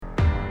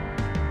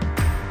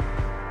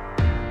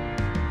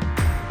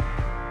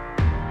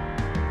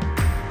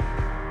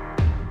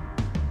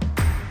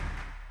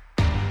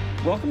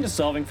Welcome to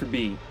Solving for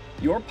B,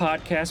 your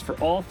podcast for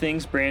all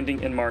things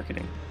branding and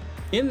marketing.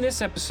 In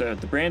this episode,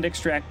 the Brand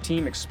Extract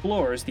team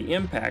explores the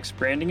impacts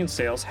branding and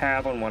sales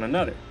have on one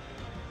another.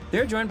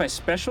 They're joined by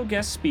special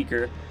guest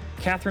speaker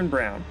Catherine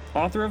Brown,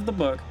 author of the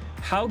book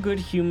How Good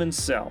Humans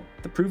Sell: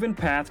 The Proven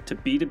Path to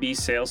B2B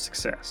Sales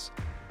Success.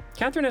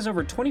 Catherine has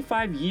over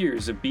 25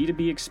 years of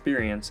B2B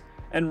experience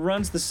and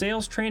runs the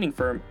sales training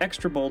firm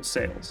Extra Bold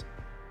Sales.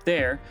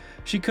 There,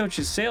 she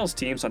coaches sales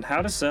teams on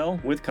how to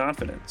sell with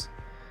confidence.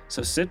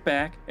 So sit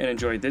back and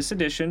enjoy this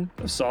edition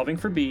of Solving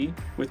for B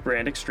with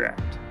Brand Extract.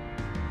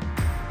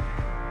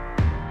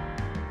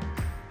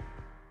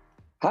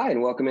 Hi,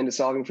 and welcome into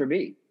Solving for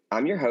B.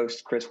 I'm your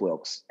host, Chris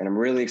Wilkes, and I'm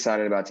really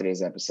excited about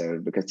today's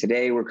episode because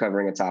today we're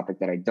covering a topic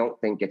that I don't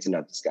think gets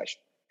enough discussion.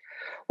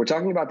 We're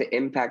talking about the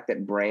impact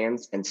that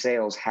brands and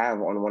sales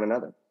have on one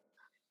another.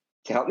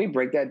 To help me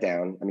break that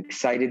down, I'm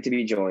excited to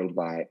be joined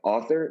by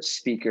author,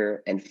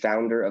 speaker, and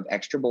founder of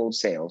Extra Bold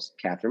Sales,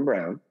 Catherine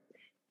Brown.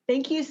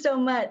 Thank you so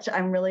much.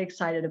 I'm really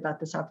excited about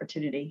this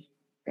opportunity.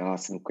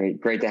 Awesome.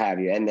 Great to have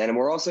you. And then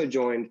we're also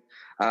joined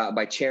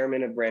by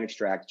Chairman of Brand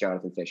Extract,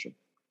 Jonathan Fisher.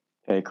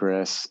 Hey,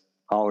 Chris.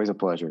 Always a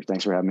pleasure.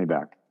 Thanks for having me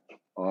back.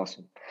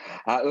 Awesome.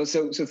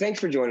 So thanks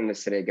for joining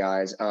us today,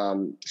 guys.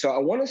 So I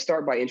want to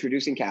start by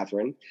introducing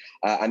Catherine.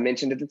 I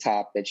mentioned at the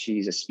top that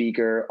she's a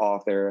speaker,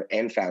 author,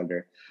 and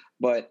founder.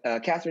 But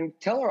Catherine,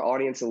 tell our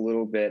audience a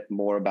little bit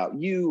more about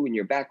you and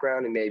your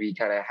background and maybe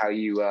kind of how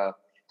you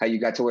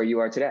got to where you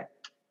are today.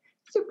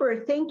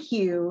 Super. Thank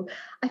you.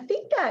 I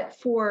think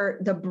that for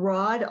the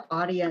broad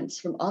audience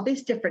from all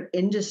these different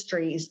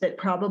industries that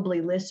probably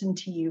listen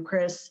to you,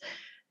 Chris,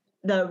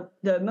 the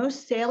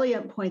most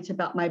salient points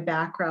about my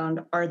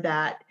background are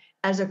that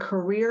as a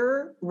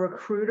career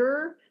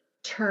recruiter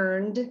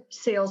turned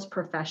sales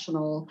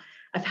professional,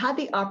 I've had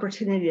the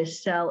opportunity to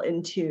sell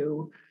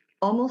into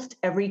almost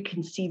every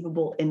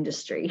conceivable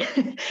industry.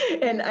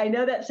 And I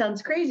know that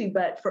sounds crazy,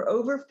 but for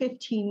over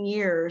 15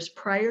 years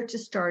prior to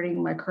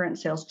starting my current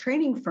sales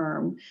training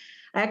firm,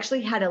 I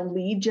actually had a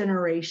lead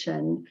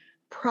generation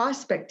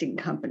prospecting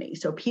company.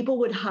 So people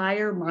would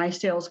hire my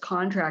sales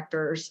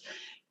contractors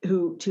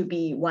to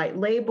be white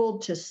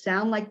labeled, to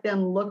sound like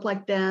them, look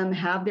like them,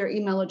 have their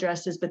email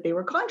addresses, but they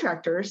were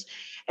contractors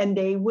and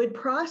they would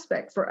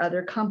prospect for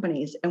other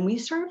companies. And we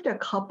served a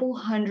couple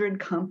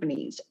hundred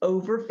companies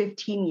over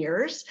 15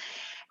 years.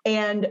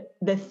 And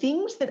the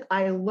things that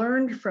I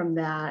learned from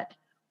that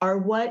are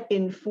what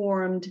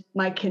informed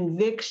my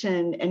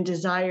conviction and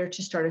desire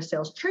to start a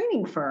sales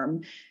training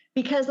firm.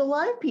 Because a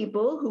lot of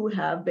people who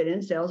have been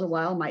in sales a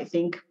while might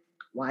think,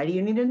 why do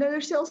you need another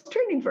sales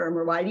training firm?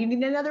 Or why do you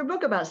need another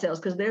book about sales?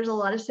 Because there's a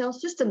lot of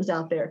sales systems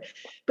out there.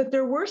 But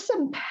there were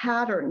some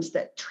patterns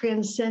that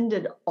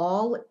transcended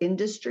all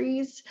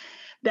industries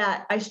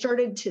that I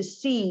started to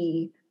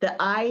see that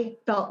I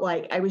felt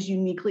like I was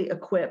uniquely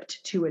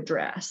equipped to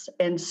address.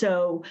 And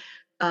so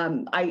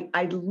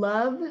I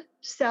love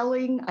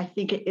selling. I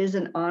think it is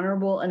an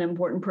honorable and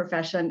important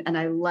profession. And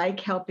I like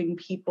helping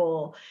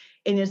people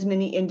in as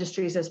many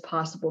industries as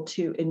possible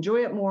to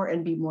enjoy it more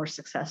and be more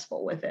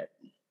successful with it.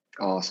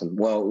 Awesome.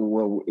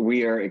 Well,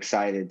 we are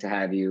excited to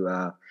have you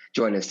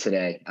join us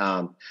today.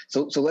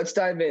 So let's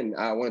dive in.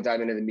 I want to dive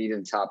into the meat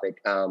of the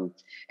topic.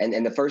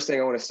 And the first thing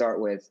I want to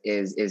start with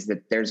is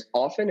that there's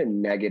often a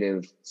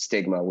negative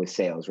stigma with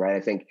sales, right?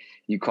 I think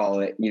you call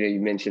it, you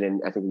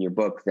mentioned in your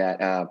book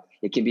that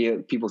it can be,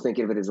 people think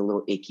of it as a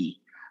little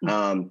icky.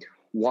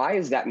 Why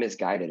is that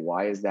misguided?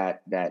 Why is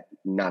that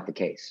not the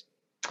case?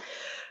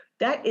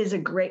 That is a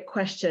great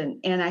question.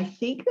 And I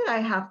think that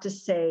I have to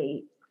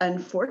say,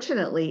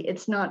 unfortunately,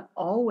 it's not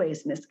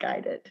always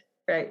misguided,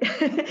 right?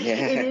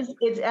 Yeah.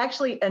 It's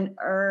actually an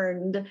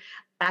earned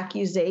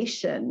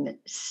accusation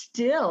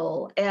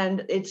still.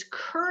 And its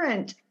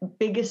current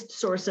biggest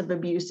source of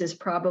abuse is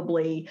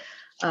probably,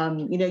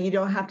 you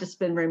don't have to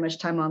spend very much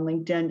time on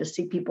LinkedIn to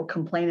see people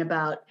complain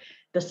about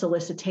the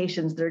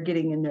solicitations they're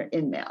getting in their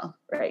email,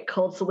 right?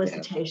 Cold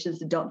solicitations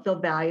that don't feel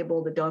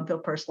valuable, that don't feel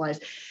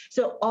personalized.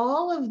 So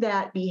all of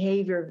that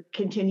behavior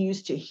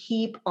continues to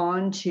heap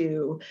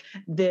onto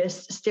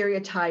this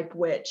stereotype,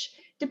 which,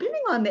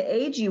 depending on the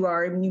age you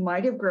are, you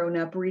might have grown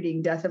up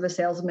reading Death of a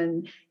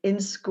Salesman in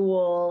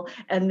school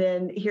and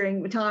then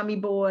hearing Tommy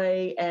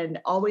Boy and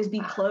Always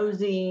Be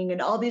Closing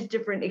and all these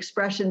different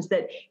expressions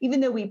that, even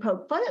though we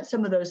poke fun at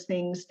some of those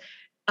things,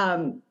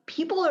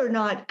 people are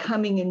not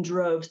coming in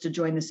droves to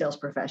join the sales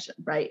profession,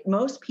 right?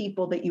 Most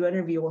people that you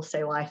interview will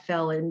say, well, I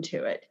fell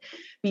into it,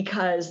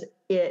 because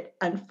it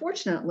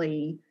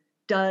unfortunately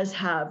does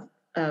have,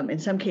 in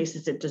some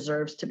cases, it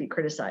deserves to be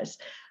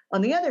criticized.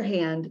 On the other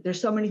hand,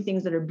 there's so many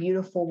things that are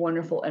beautiful,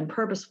 wonderful, and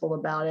purposeful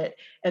about it.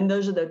 And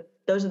those are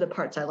the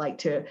parts I like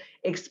to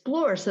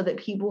explore so that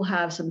people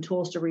have some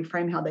tools to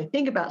reframe how they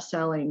think about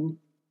selling,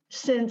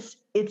 since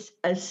it's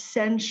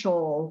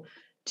essential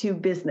to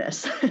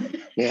business.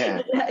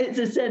 Yeah. It's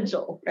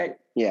essential, right?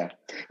 Yeah.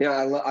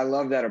 I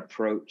love that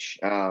approach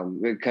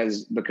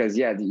because like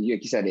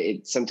you said,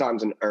 it's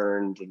sometimes an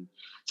earned and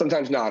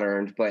sometimes not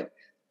earned, but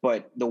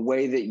the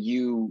way that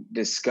you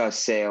discuss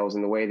sales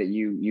and the way that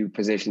you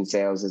position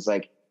sales is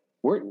like,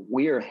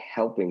 we are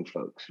helping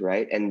folks,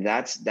 right? And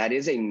that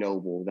is a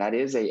noble, that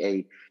is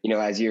a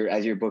as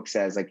your book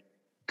says, like,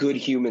 good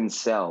human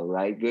sell,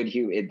 right? Good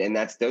human, and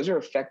those are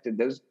effective.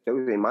 Those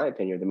in my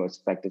opinion are the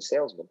most effective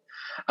salesmen.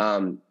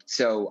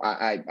 So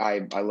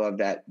I love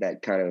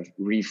that kind of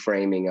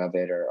reframing of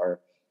it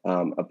or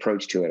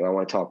approach to it. I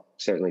want to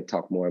certainly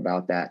talk more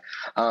about that.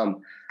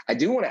 I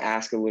do want to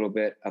ask a little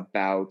bit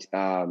about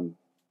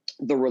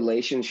the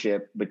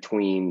relationship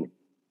between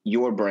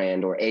your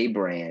brand or a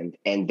brand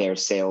and their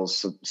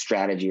sales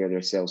strategy or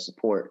their sales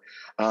support.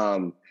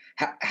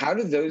 How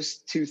do those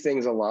two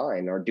things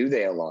align, or do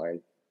they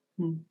align?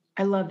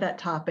 I love that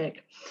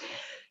topic.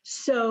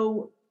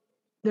 So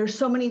there's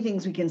so many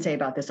things we can say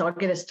about this. I'll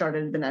get us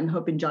started, and I'm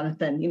hoping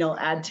Jonathan,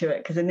 add to it,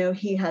 because I know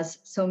he has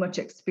so much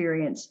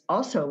experience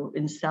also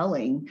in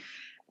selling.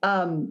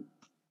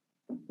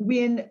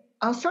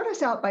 I'll start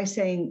us out by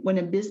saying, when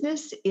a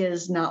business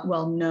is not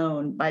well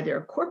known by their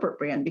corporate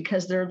brand,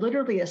 because they're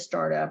literally a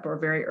startup or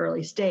very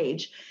early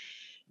stage,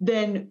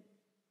 then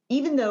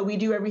even though we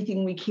do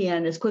everything we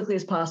can as quickly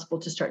as possible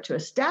to start to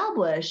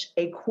establish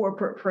a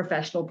corporate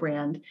professional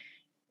brand,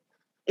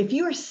 if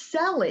you are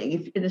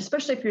selling, and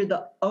especially if you're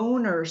the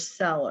owner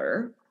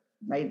seller,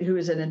 right, who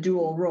is in a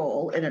dual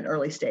role in an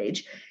early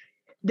stage,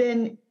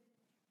 then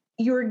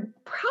you're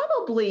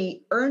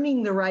probably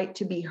earning the right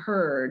to be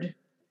heard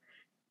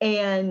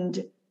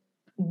and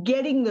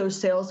getting those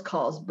sales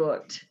calls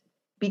booked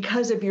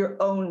because of your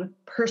own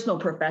personal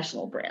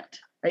professional brand,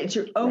 right? It's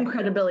your own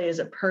credibility as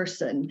a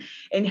person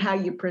and how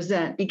you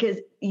present, because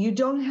you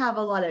don't have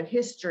a lot of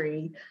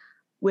history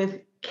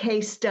with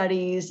case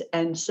studies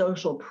and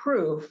social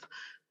proof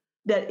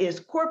that is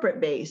corporate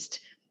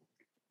based.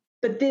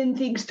 But then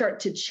things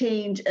start to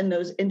change and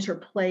those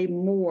interplay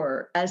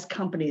more as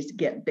companies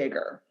get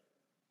bigger.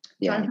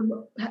 Yeah.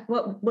 Jonathan,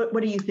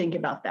 what do you think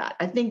about that?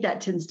 I think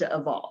that tends to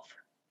evolve.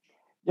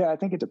 Yeah, I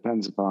think it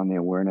depends upon the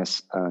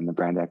awareness and the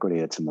brand equity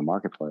that's in the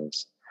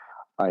marketplace.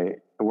 I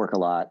work a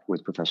lot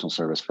with professional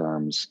service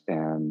firms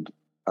and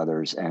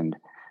others. And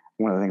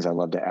one of the things I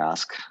love to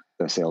ask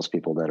the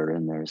salespeople that are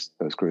in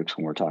those groups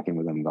when we're talking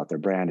with them about their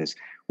brand is,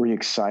 were you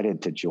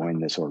excited to join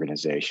this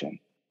organization?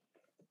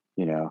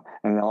 And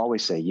they'll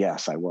always say,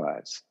 yes, I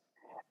was.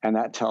 And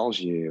that tells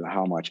you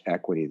how much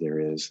equity there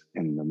is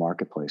in the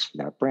marketplace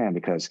for that brand,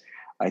 because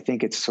I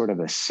think it's sort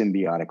of a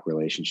symbiotic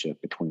relationship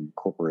between the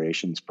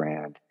corporation's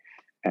brand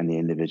and the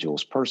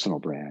individual's personal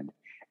brand.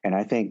 And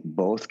I think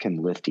both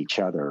can lift each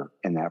other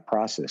in that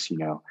process.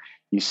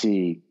 You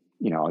see,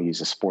 I'll use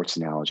a sports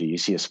analogy. You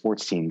see a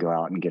sports team go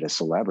out and get a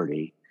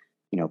celebrity,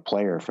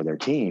 player for their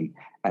team,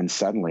 and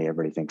suddenly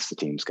everybody thinks the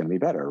team's going to be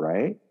better,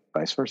 right?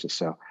 Vice versa.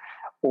 So,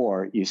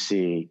 or you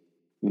see,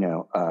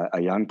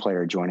 a young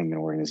player joining an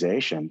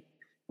organization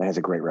that has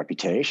a great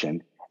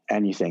reputation,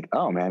 and you think,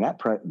 oh man,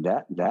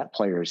 that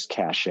player's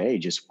cachet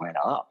just went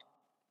up,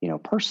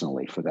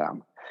 personally for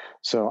them.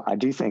 So I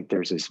do think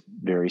there's this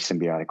very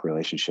symbiotic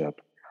relationship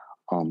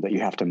that you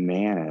have to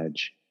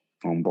manage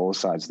on both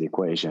sides of the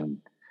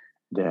equation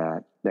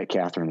that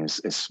Catherine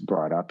is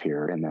brought up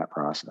here in that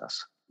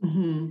process.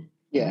 Mm-hmm.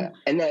 Yeah,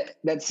 and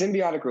that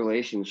symbiotic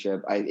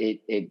relationship,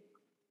 I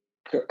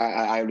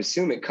would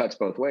assume it cuts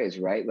both ways,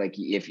 right? Like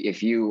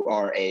if you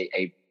are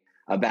a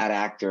bad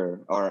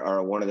actor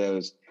or one of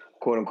those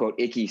quote unquote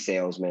icky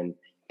salesmen,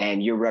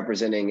 and you're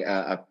representing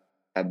a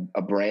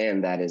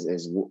brand that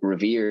is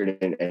revered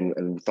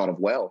and thought of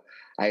well,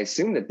 I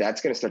assume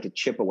that's going to start to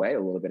chip away a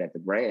little bit at the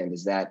brand.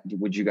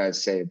 Would you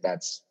guys say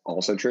that's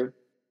also true?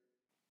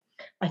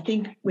 I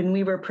think when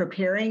we were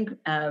preparing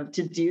to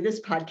do this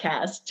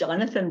podcast,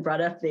 Jonathan brought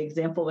up the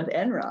example with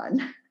Enron,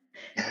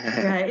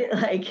 right?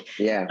 Like,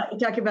 yeah,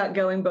 talk about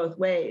going both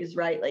ways,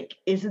 right? Like,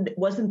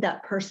 wasn't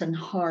that person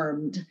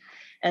harmed?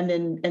 And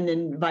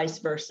then vice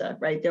versa,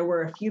 right? There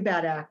were a few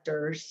bad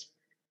actors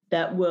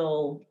that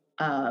will,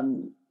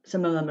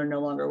 some of them are no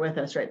longer with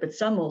us, right? But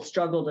some will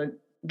struggle to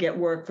get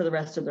work for the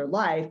rest of their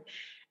life.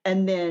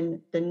 And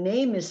then the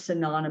name is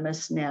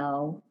synonymous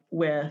now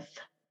with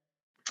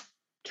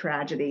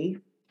tragedy,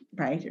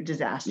 right? Or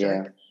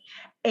disaster.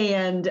 Yeah.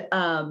 And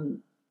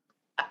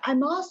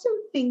I'm also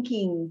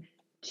thinking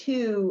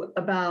too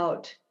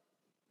about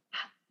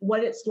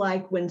what it's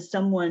like when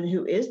someone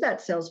who is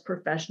that sales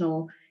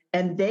professional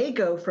and they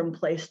go from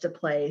place to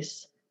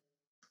place.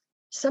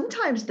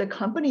 Sometimes the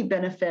company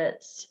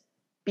benefits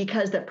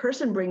because that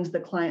person brings the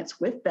clients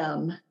with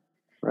them.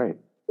 Right.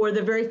 Or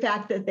the very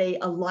fact that they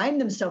align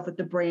themselves with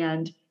the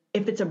brand.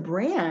 If it's a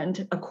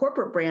brand, a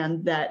corporate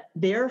brand that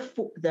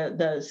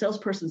the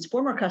salesperson's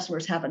former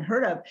customers haven't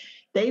heard of,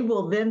 they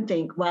will then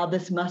think, wow,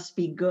 this must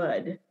be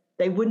good.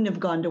 They wouldn't have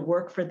gone to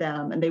work for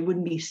them and they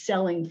wouldn't be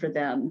selling for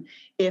them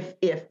if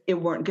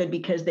it weren't good,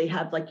 because they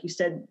have, like you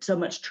said, so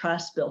much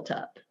trust built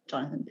up,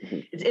 Jonathan. Mm-hmm.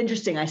 It's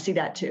interesting. I see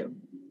that too.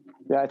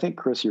 Yeah, I think,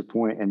 Chris, your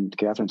point and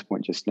Catherine's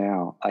point just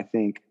now, I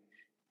think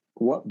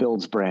what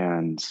builds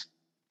brands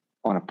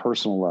on a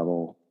personal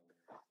level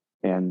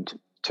and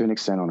to an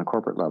extent on a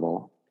corporate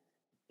level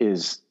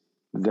is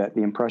that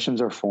the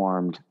impressions are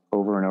formed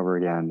over and over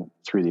again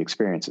through the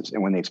experiences.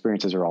 And when the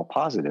experiences are all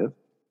positive,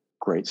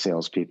 great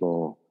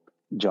salespeople,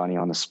 Johnny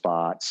on the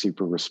spot,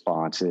 super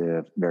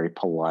responsive, very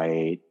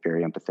polite,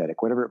 very empathetic,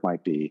 whatever it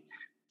might be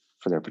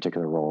for their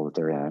particular role that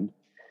they're in.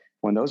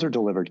 When those are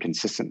delivered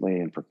consistently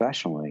and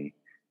professionally,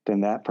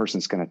 then that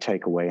person's going to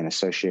take away and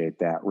associate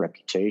that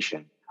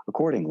reputation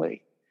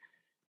accordingly.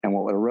 And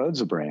what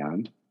erodes a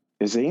brand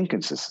is the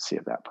inconsistency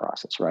of that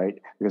process,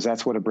 right? Because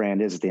that's what a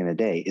brand is at the end of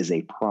the day, is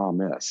a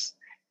promise.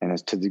 And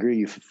as to the degree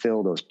you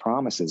fulfill those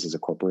promises as a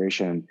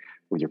corporation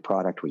with your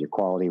product, with your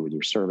quality, with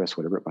your service,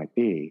 whatever it might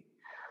be,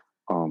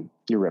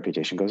 your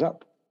reputation goes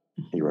up.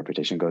 Your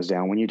reputation goes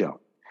down when you don't.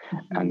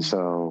 And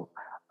so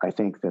I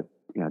think that,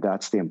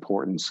 that's the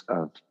importance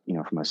of,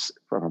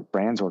 from a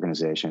brand's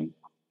organization,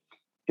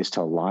 is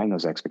to align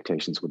those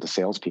expectations with the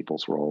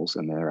salespeople's roles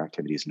and their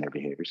activities and their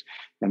behaviors,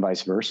 and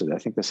vice versa. I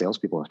think the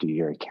salespeople have to be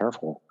very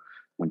careful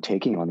when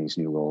taking on these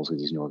new roles with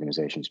these new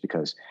organizations,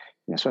 because,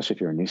 especially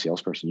if you're a new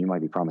salesperson, you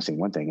might be promising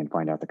one thing and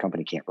find out the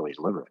company can't really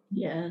deliver it.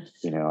 Yes.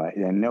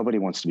 And nobody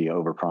wants to be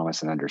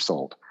overpromised and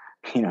undersold.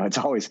 It's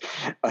always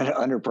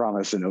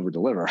under-promise and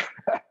over-deliver.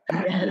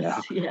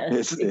 Yes,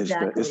 yes,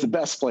 exactly. It's the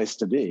best place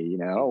to be.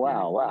 Oh,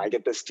 wow, I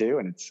get this too,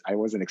 and I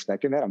wasn't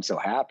expecting that. I'm so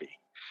happy.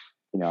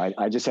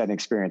 I just had an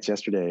experience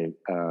yesterday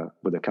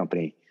with a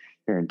company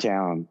here in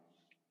town,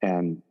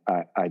 and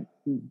I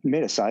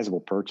made a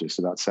sizable purchase,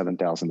 about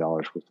 $7,000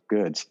 worth of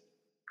goods,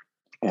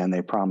 and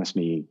they promised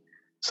me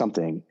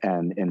something,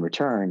 and in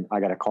return, I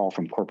got a call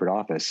from corporate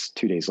office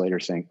 2 days later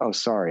saying, "Oh,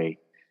 sorry,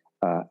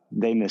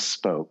 they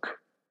misspoke.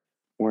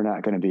 We're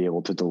not going to be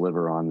able to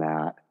deliver on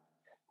that.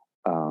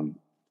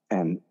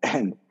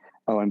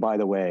 And by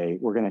the way,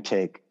 we're going to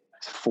take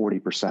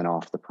 40%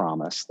 off the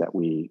promise that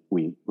we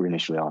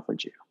initially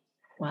offered you."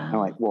 Wow. I'm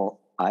like, well,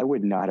 I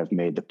would not have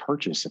made the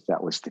purchase if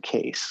that was the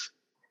case.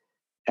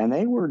 And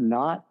they were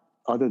not,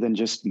 other than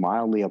just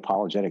mildly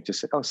apologetic,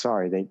 just said, "Oh,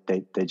 sorry,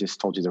 they just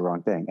told you the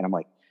wrong thing." And I'm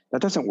like,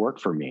 that doesn't work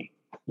for me.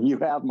 You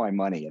have my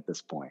money at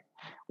this point.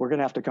 We're going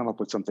to have to come up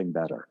with something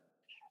better,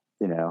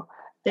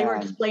 They were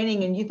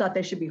explaining, and you thought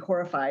they should be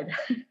horrified.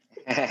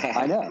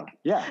 I know.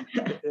 Yeah.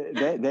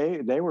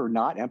 They were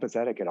not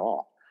empathetic at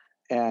all.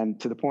 And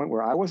to the point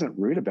where I wasn't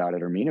rude about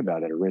it or mean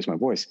about it or raise my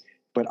voice,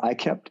 but I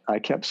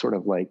kept sort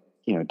of like,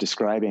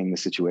 describing the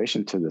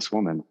situation to this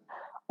woman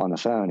on the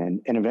phone.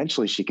 And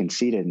eventually she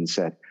conceded and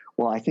said,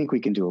 "Well, I think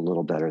we can do a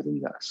little better than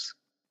this."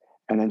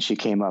 And then she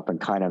came up and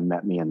kind of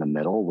met me in the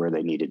middle where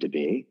they needed to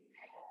be.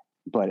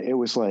 But it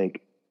was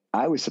like,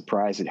 I was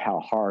surprised at how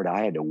hard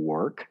I had to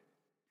work.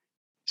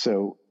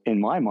 So in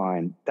my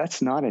mind,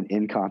 that's not an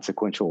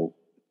inconsequential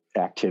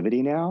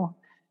activity now.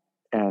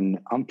 And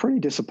I'm pretty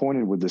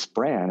disappointed with this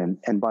brand.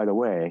 And by the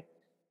way,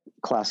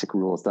 classic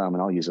rule of thumb,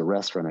 and I'll use a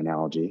restaurant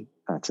analogy,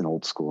 that's an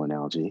old school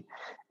analogy,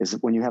 is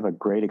that when you have a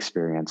great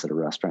experience at a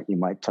restaurant, you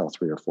might tell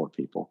 3 or 4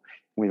 people.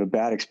 When you have a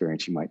bad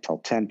experience, you might tell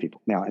 10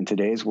 people. Now, in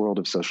today's world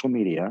of social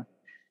media,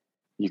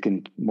 you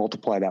can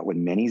multiply that with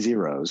many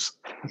zeros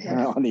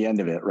on the end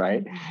of it,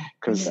 right?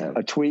 Because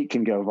a tweet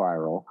can go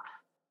viral.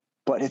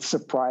 But it's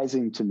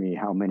surprising to me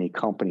how many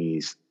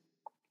companies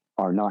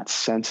are not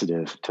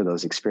sensitive to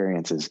those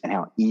experiences and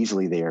how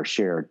easily they are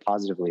shared,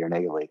 positively or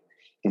negatively,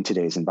 in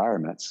today's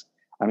environments.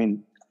 I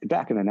mean,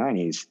 back in the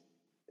 90s,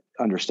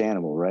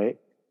 understandable, right?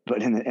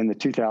 But in the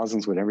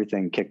 2000s, when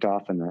everything kicked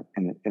off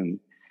in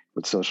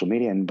with social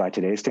media, and by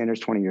today's standards,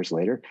 20 years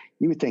later,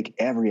 you would think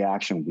every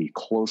action would be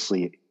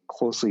closely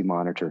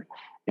monitored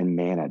and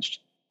managed,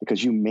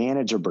 because you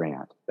manage a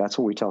brand. That's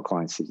what we tell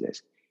clients these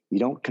days. You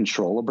don't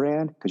control a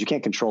brand because you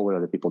can't control what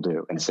other people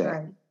do and say.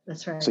 Right.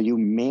 That's right. So you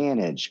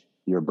manage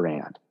your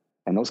brand,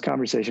 and those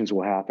conversations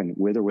will happen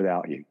with or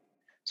without you.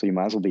 So you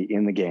might as well be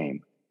in the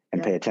game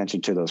and pay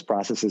attention to those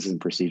processes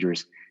and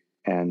procedures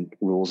and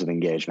rules of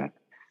engagement.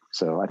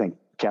 So I think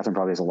Catherine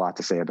probably has a lot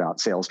to say about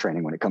sales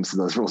training when it comes to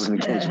those rules of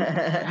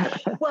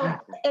engagement.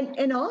 Well,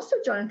 and also,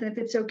 Jonathan, if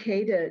it's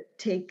okay to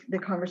take the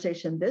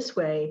conversation this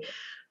way,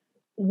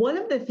 one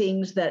of the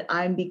things that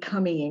I'm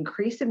becoming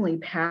increasingly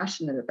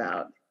passionate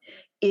about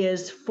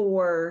is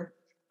for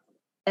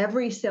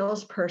every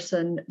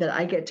salesperson that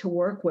I get to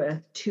work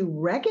with to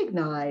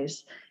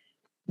recognize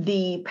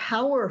the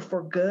power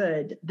for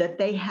good that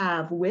they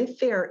have with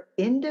their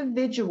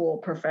individual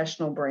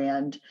professional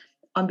brand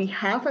on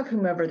behalf of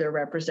whomever they're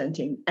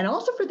representing, and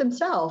also for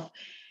themselves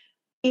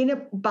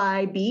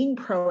by being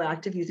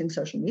proactive using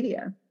social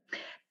media.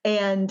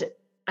 And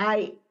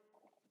I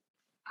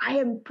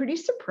am pretty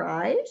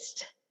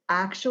surprised,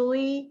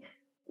 actually,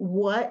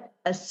 what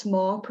a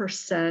small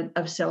percent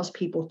of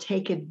salespeople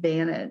take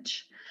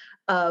advantage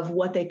of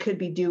what they could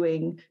be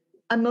doing.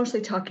 I'm mostly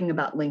talking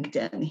about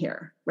LinkedIn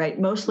here, right?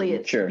 Mostly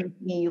it's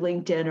me,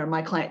 LinkedIn, or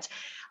my clients.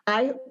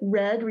 I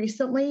read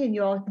recently, and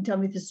you all can tell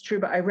me if this is true,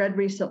 but I read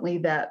recently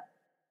that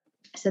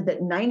said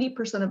that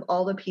 90% of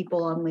all the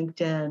people on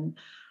LinkedIn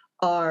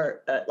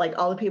are like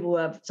all the people who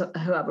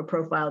have a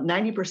profile,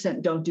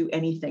 90% don't do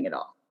anything at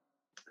all.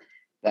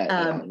 That's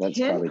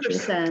probably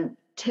true.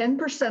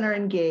 10% are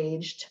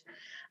engaged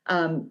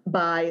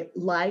by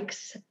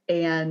likes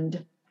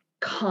and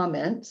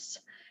comments,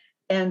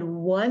 and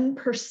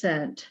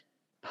 1%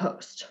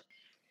 post.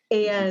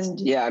 And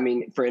yeah, I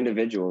mean, for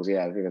individuals,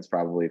 yeah, I think that's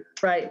probably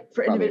right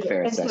for probably a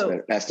individuals.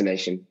 fair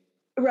estimation.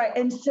 Right.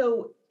 And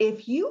so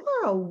if you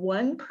are a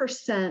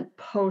 1%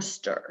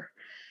 poster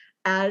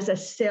as a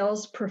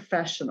sales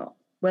professional,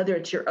 whether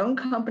it's your own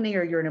company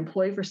or you're an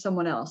employee for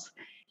someone else,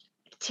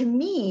 to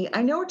me,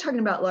 I know we're talking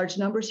about large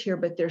numbers here,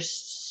 but there's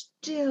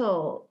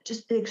still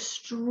just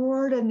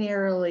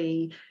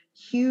extraordinarily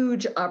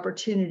huge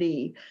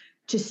opportunity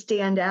to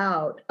stand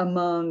out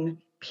among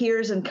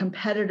peers and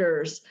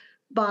competitors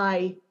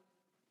by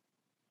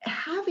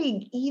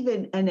having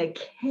even an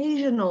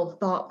occasional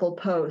thoughtful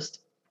post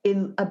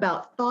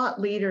about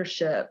thought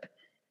leadership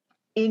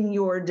in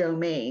your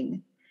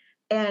domain.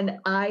 And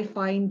I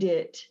find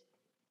it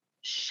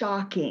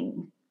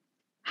shocking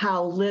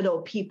how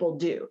little people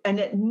do. And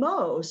at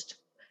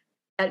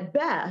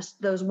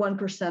best, those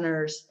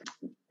 1%ers,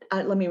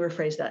 let me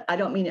rephrase that. I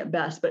don't mean at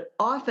best, but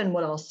often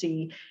what I'll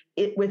see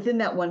within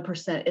that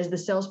 1% is the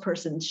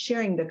salesperson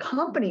sharing the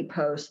company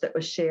post that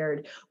was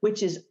shared,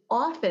 which is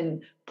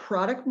often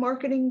product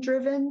marketing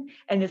driven.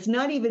 And it's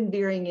not even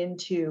veering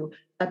into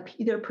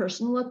their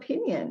personal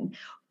opinion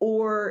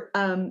or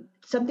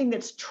something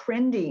that's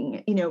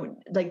trending,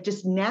 like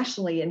just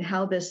nationally, and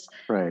how this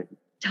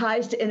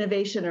ties to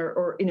innovation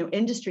or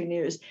industry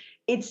news.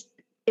 It's,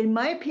 in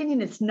my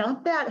opinion, it's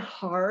not that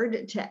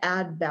hard to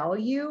add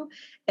value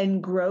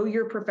and grow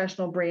your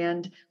professional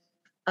brand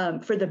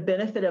for the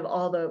benefit of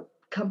all the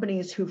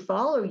companies who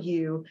follow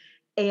you.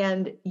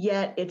 And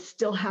yet it's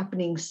still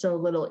happening so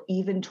little,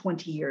 even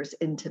 20 years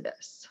into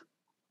this.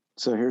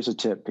 So here's a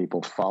tip,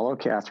 people. Follow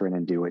Catherine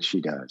and do what she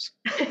does.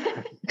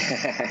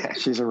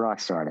 She's a rock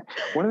star.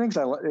 One of the things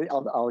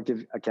I'll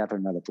give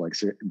Catherine another plug,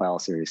 by all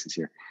seriousness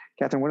here.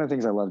 Catherine, one of the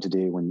things I love to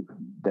do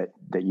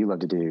that you love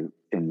to do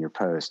in your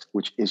post,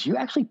 which is you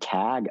actually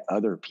tag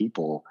other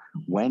people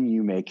when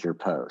you make your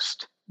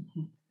post.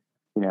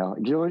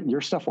 Mm-hmm.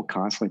 Your stuff will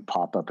constantly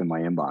pop up in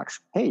my inbox.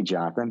 Hey,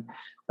 Jonathan,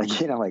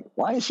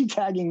 why is she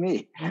tagging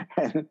me?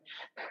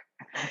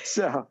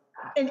 So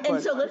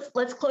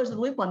let's close the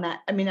loop on that.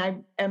 I mean, I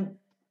am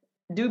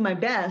doing my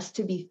best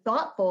to be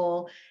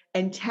thoughtful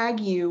and tag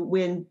you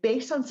when,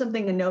 based on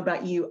something I know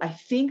about you, I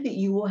think that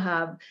you will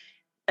have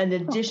an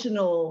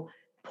additional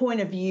point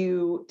of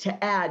view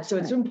to add. So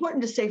it's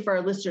important to say for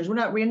our listeners, we're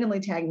not randomly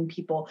tagging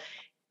people.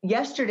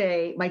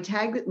 Yesterday, my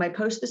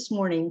post this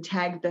morning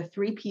tagged the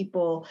 3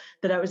 people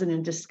that I was in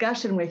a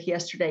discussion with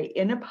yesterday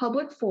in a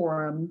public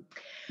forum.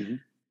 Mm-hmm.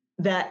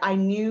 That I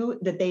knew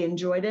that they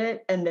enjoyed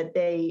it and that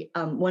they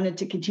wanted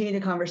to continue the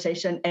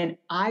conversation. And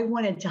I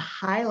wanted to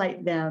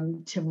highlight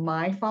them to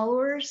my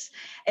followers.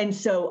 And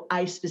so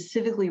I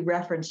specifically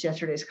referenced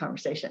yesterday's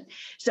conversation.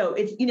 So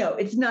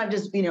it's not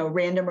just,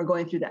 random or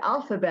going through the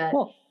alphabet,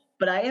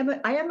 but I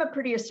am a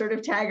pretty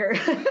assertive tagger.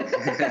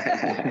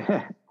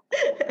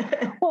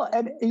 Well,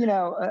 and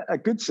a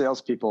good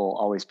salespeople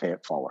always pay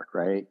it forward,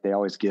 right? They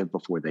always give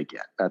before they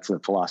get. That's a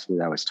philosophy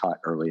that I was taught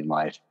early in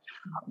life.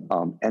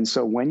 And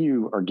so when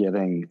you are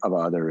giving of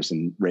others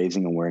and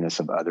raising awareness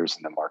of others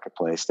in the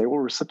marketplace, they will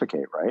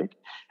reciprocate, right?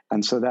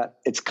 And so that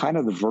it's kind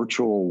of the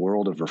virtual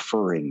world of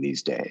referring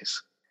these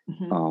days.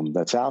 Mm-hmm.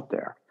 That's out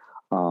there.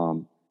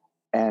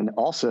 And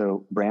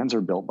also brands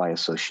are built by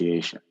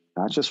association,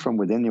 not just from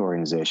within the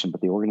organization,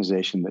 but the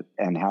organization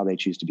and how they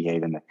choose to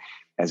behave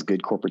as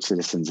good corporate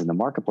citizens in the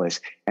marketplace.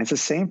 And it's the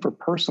same for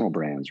personal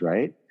brands,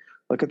 right?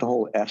 Look at the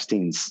whole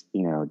Epstein's,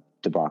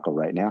 debacle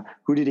right now.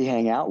 Who did he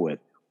hang out with?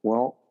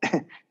 Well,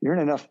 you're in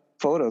enough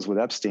photos with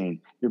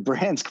Epstein, your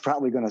brand's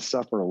probably going to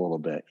suffer a little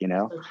bit,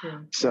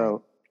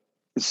 So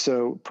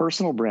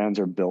personal brands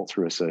are built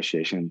through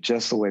association,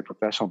 just the way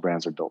professional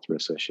brands are built through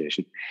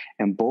association.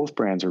 And both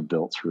brands are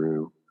built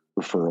through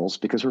referrals,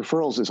 because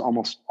referrals is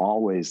almost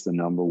always the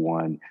number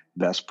one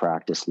best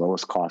practice,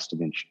 lowest cost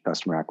of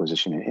customer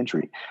acquisition and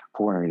entry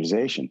for an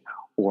organization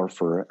or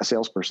for a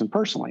salesperson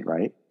personally,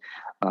 right?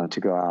 To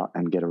go out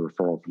and get a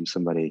referral from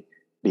somebody,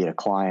 be it a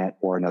client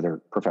or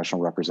another professional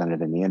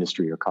representative in the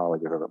industry or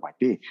colleague or whoever it might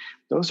be.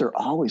 Those are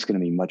always going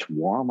to be much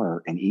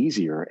warmer and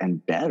easier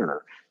and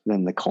better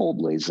than the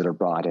cold leads that are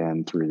brought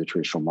in through the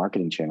traditional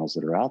marketing channels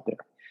that are out there.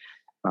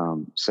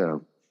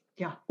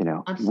 Yeah,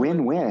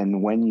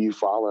 win-win when you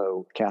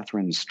follow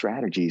Catherine's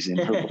strategies in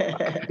her book.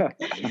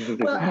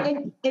 Well,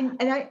 and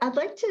I'd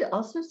like to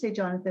also say,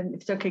 Jonathan, if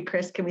it's okay,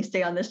 Chris, can we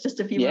stay on this just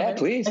a few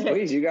minutes? Yeah,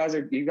 please. You guys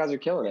are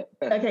killing it.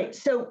 Okay,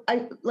 so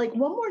I like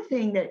one more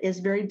thing that is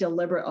very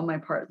deliberate on my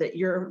part that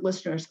your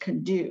listeners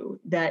can do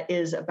that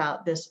is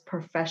about this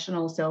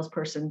professional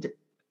salesperson,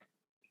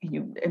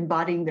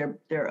 embodying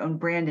their own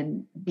brand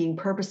and being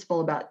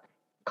purposeful about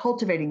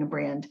cultivating a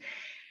brand.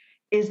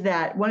 Is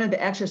that one of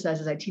the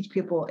exercises I teach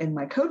people in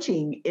my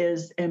coaching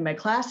in my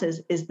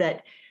classes is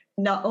that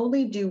not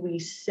only do we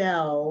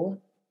sell,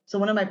 so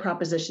one of my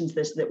propositions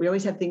is that we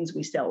always have things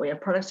we sell. We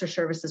have products or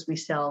services we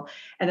sell.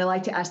 And I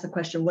like to ask the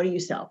question, what do you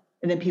sell?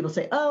 And then people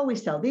say, oh, we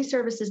sell these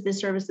services,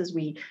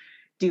 we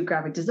do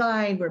graphic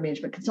design, we're a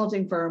management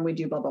consulting firm, we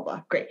do blah, blah,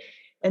 blah. Great.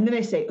 And then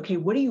I say, okay,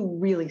 what do you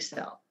really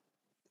sell?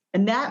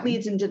 And that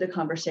leads into the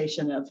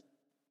conversation of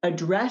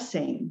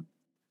addressing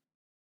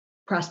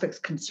prospects'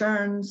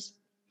 concerns,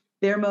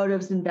 their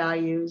motives and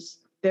values,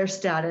 their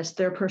status,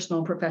 their personal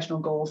and professional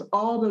goals,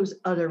 all those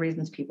other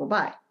reasons people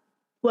buy.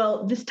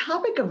 Well, this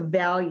topic of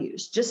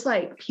values, just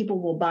like people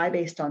will buy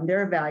based on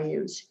their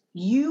values,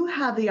 you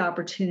have the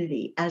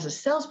opportunity as a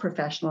sales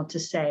professional to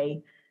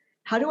say,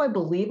 how do I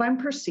believe I'm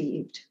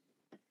perceived?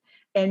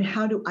 And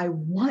how do I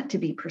want to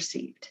be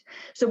perceived?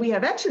 So we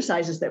have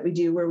exercises that we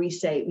do where we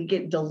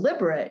get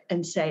deliberate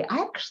and say, I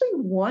actually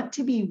want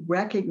to be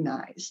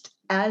recognized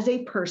as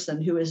a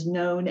person who is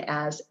known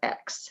as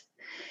X.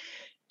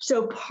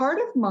 So part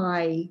of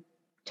my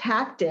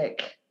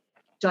tactic,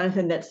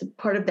 Jonathan, that's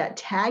part of that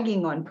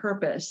tagging on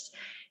purpose,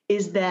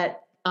 is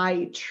that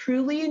I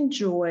truly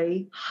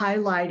enjoy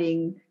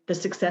highlighting the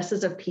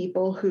successes of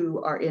people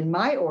who are in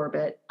my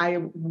orbit. I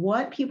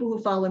want people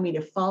who follow me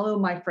to follow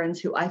my friends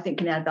who I think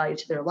can add value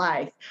to their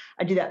life.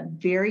 I do that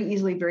very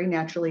easily, very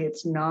naturally.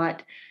 It's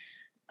not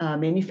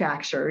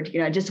manufactured.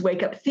 I just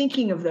wake up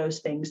thinking of those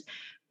things.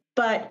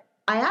 But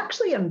I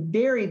actually am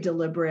very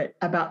deliberate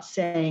about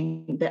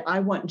saying that I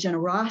want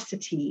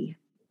generosity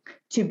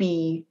to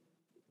be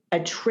a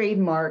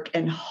trademark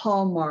and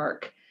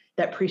hallmark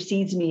that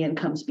precedes me and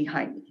comes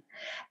behind me.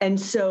 And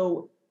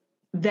so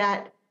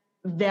that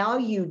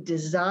value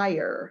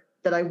desire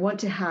that I want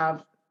to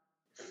have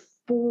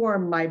for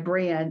my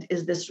brand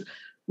is this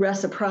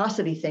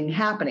reciprocity thing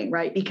happening,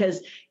 right?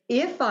 Because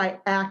if I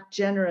act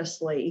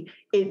generously,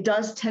 it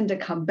does tend to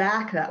come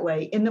back that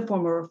way in the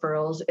form of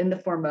referrals, in the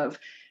form of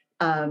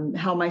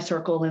how my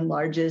circle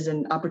enlarges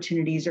and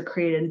opportunities are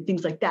created and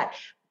things like that.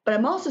 But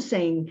I'm also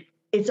saying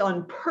it's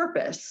on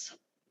purpose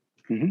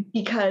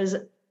because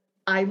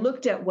I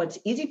looked at what's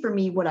easy for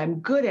me, what I'm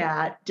good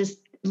at, just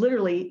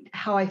literally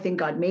how I think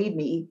God made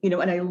me, and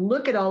I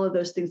look at all of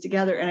those things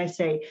together and I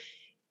say,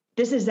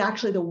 this is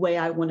actually the way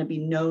I want to be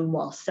known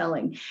while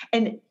selling.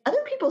 And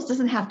other people's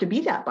doesn't have to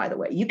be that, by the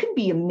way. You can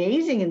be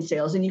amazing in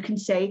sales and you can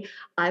say,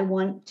 I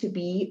want to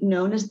be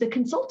known as the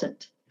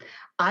consultant.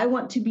 I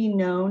want to be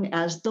known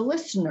as the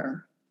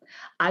listener.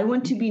 I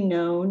want to be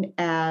known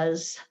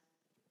as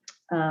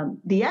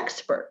the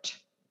expert.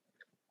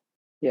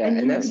 Yeah,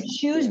 and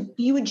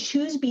you would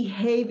choose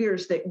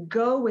behaviors that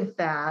go with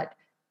that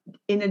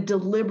in a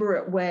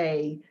deliberate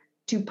way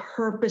to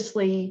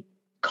purposely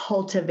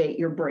cultivate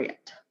your brand.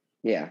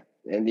 Yeah.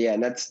 And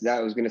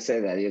I was going to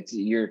say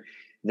that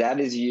that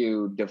is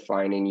you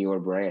defining your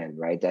brand,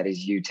 right? That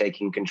is you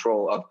taking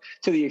control of,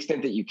 to the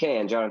extent that you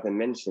can. Jonathan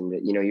mentioned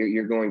that,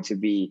 you're going to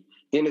be,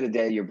 at the end of the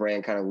day, your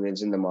brand kind of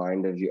lives in the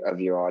mind of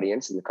your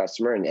audience and the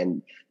customer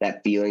and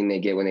that feeling they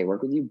get when they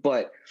work with you.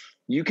 But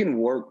you can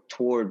work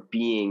toward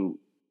being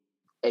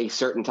a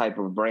certain type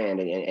of brand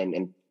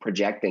and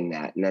projecting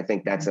that. And I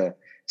think it's a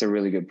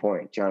really good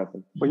point,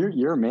 Jonathan. Well,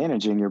 you're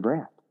managing your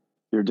brand.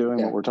 You're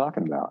doing what we're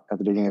talking about at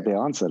the beginning of the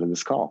onset of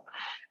this call.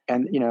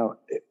 And,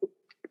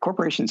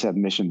 corporations have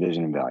mission,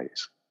 vision, and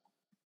values.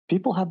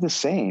 People have the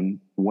same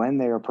when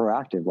they are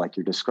proactive, like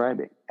you're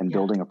describing, and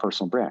building a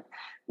personal brand.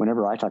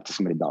 Whenever I talk to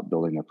somebody about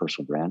building their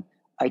personal brand,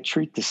 I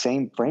treat the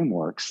same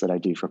frameworks that I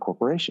do for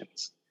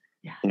corporations.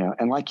 Yeah.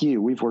 And like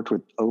you, we've worked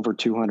with over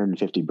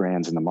 250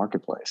 brands in the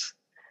marketplace,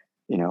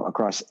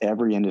 across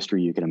every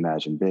industry you can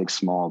imagine, big,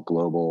 small,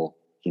 global,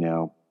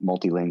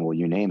 multilingual,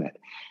 you name it.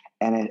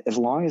 And as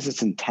long as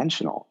it's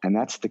intentional, and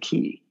that's the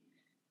key,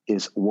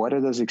 is what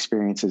are those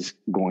experiences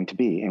going to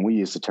be? And we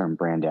use the term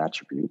brand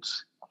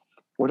attributes.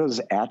 What are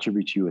those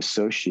attributes you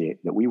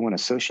associate that we want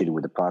associated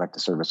with the product, the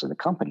service, or the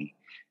company?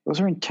 Those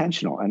are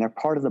intentional, and they're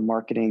part of the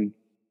marketing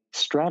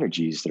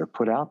strategies that are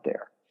put out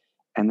there.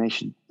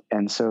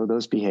 And so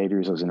those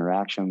behaviors, those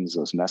interactions,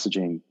 those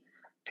messaging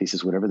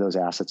pieces, whatever those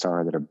assets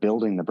are that are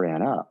building the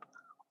brand up,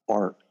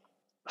 are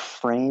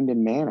framed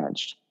and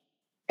managed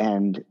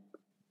and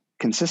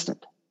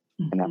consistent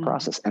in that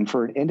process. And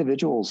for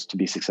individuals to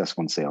be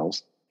successful in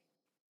sales,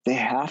 they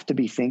have to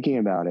be thinking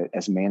about it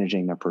as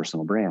managing their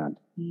personal brand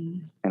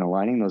and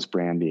aligning those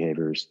brand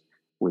behaviors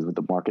with what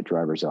the market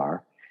drivers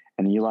are.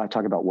 And you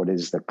talk about what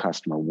is the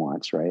customer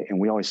wants, right? And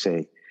we always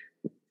say,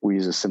 we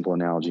use a simple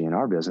analogy in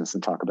our business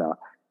and talk about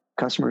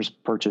customers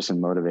purchase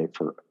and motivate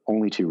for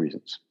only two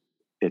reasons.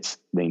 It's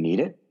they need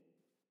it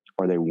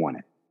or they want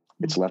it.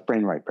 It's left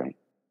brain, right brain.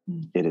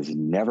 It is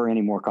never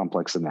any more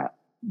complex than that.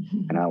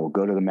 And I will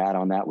go to the mat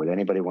on that with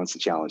anybody who wants to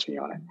challenge me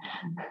on it.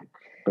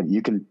 But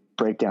you can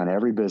break down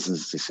every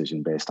business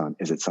decision based on,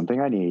 is it something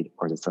I need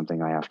or is it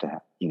something I have to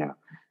have,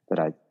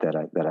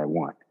 that I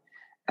want?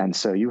 And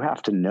so you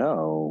have to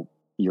know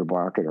your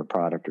market or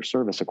product or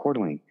service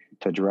accordingly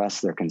to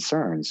address their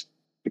concerns,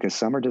 because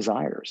some are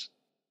desires,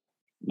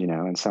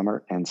 and some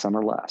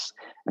are less.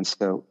 And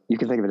so you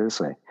can think of it this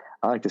way.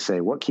 I like to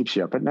say, what keeps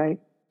you up at night?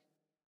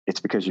 It's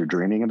because you're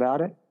dreaming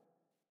about it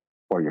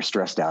or you're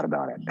stressed out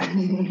about it.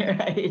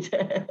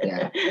 Right.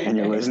 Yeah. And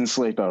you're losing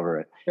sleep over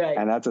it. Right.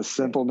 And that's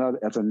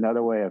that's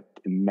another way of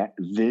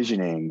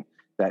visioning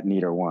that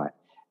need or want.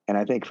 And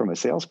I think from a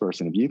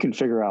salesperson, if you can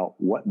figure out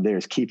what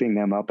there's keeping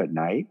them up at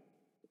night,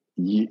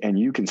 and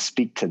you can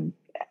speak to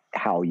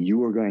how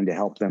you are going to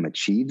help them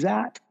achieve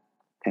that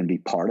and be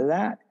part of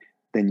that,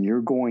 then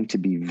you're going to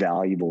be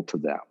valuable to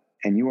them.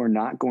 And you are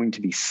not going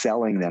to be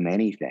selling them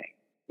anything.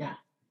 Yeah.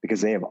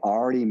 because they have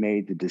already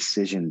made the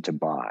decision to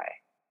buy.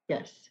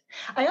 Yes.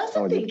 I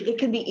also think it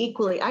can be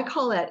equally, I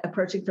call that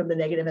approaching from the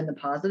negative and the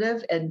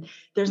positive. And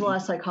there's a lot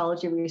of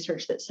psychology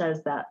research that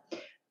says that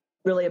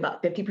really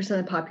about 50% of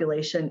the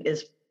population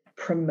is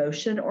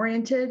promotion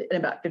oriented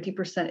and about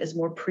 50% is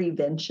more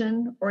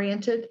prevention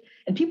oriented.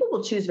 And people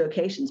will choose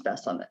vocations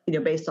based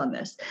on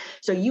this.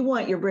 So you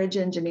want your bridge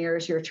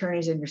engineers, your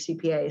attorneys, and your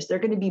CPAs. They're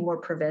going to be more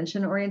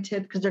prevention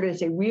oriented because they're going to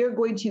say, we are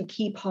going to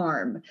keep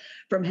harm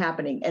from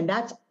happening. And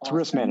that's awesome. It's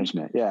risk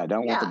management. Yeah.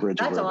 Don't want the bridge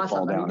to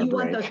fall down. You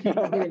want those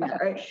people doing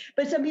that, right?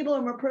 But some people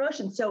are more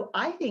promotion. So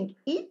I think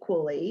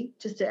equally,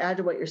 just to add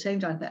to what you're saying,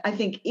 Jonathan, I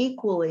think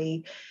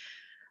equally,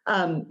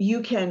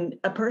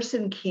 a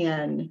person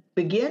can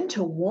begin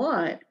to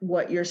want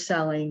what you're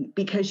selling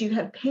because you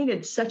have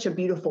painted such a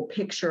beautiful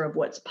picture of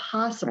what's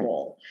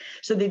possible.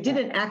 So they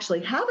didn't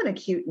actually have an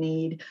acute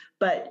need,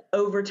 but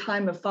over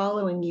time of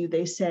following you,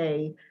 they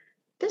say,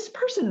 this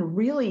person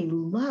really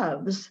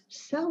loves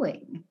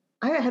selling.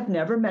 I have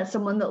never met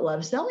someone that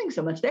loves selling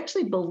so much. They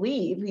actually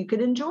believe you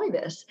could enjoy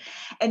this.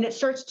 And it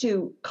starts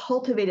to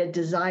cultivate a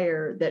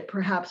desire that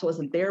perhaps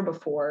wasn't there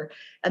before.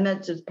 And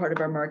that's just part of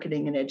our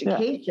marketing and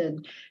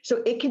education. Yeah.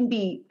 So it can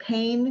be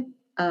pain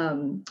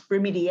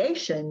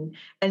remediation,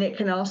 and it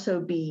can also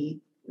be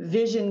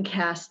vision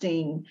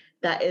casting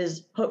that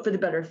is hope for the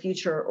better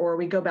future. Or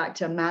we go back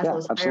to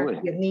Maslow's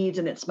hierarchy of needs,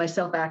 and it's my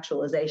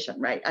self-actualization,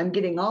 right? I'm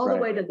getting all the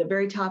way to the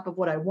very top of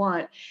what I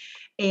want.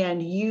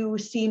 And you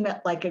seem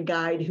like a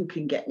guide who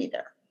can get me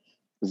there.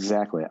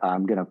 Exactly.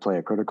 I'm going to play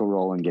a critical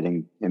role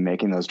in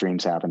making those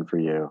dreams happen for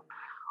you,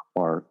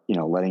 or,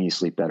 letting you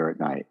sleep better at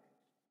night.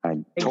 I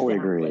totally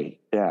agree.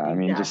 Yeah. I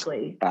mean,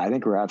 I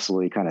think we're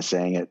absolutely kind of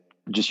saying it,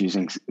 just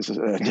using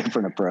a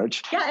different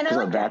approach. Yeah. And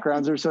our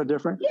backgrounds are so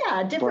different.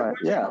 Yeah. Different.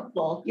 But,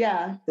 helpful.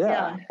 Yeah.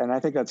 And I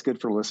think that's good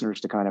for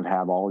listeners to kind of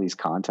have all these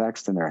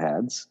contexts in their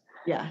heads.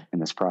 Yeah. In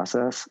this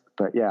process.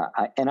 But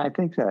I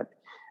think that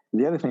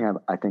the other thing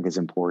I think is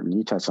important,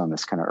 you touched on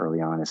this kind of early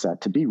on, is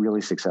that to be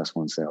really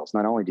successful in sales,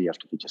 not only do you have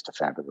to be just a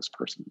fabulous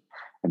person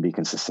and be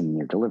consistent in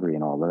your delivery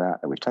and all of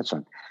that we've touched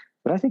on,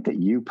 but I think that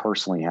you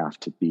personally have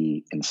to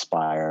be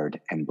inspired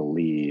and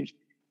believe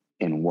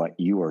in what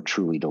you are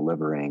truly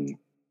delivering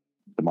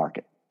the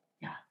market.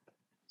 Yeah.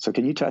 So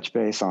can you touch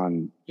base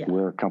on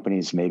where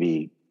companies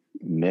maybe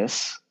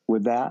miss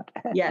with that?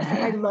 Yes,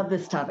 I love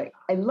this topic.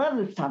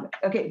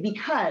 Okay,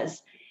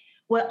 because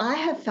what I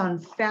have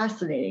found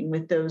fascinating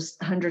with those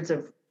hundreds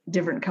of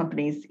different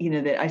companies,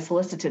 that I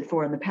solicited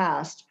for in the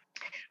past,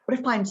 what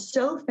I find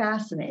so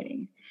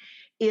fascinating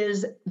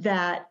is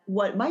that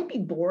what might be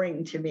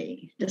boring to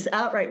me, just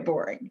outright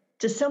boring,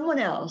 to someone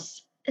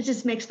else, it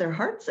just makes their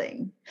heart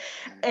sing.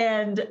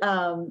 And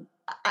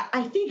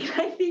I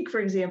think, for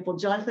example,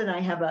 Jonathan and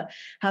I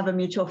have a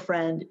mutual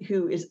friend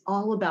who is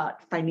all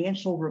about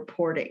financial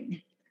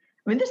reporting.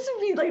 I mean, this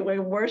would be like my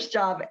worst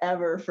job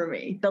ever for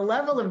me. The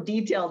level of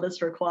detail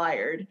that's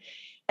required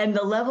and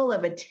the level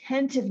of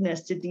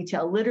attentiveness to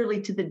detail,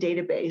 literally to the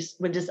database,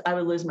 I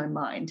would lose my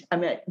mind. I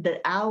mean, the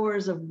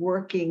hours of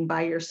working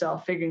by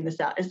yourself, figuring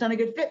this out, it's not a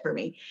good fit for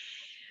me.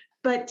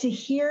 But to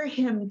hear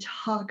him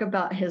talk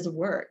about his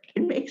work,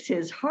 it makes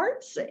his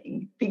heart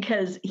sing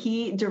because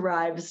he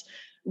derives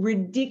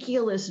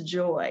ridiculous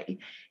joy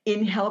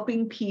in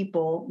helping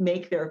people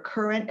make their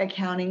current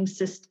accounting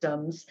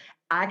systems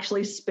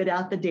actually spit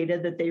out the data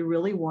that they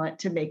really want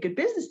to make good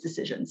business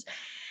decisions.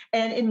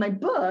 And in my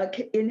book,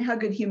 In How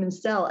Good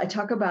Humans Sell, I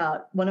talk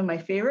about one of my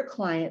favorite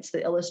clients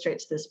that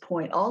illustrates this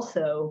point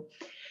also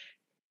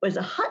was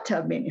a hot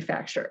tub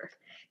manufacturer.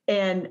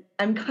 And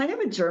I'm kind of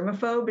a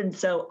germaphobe, and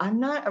so I'm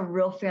not a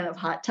real fan of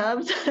hot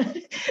tubs,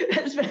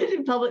 especially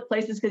in public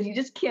places, because you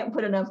just can't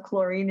put enough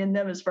chlorine in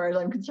them as far as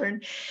I'm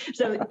concerned.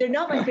 So they're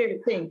not my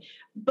favorite thing.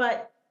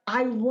 But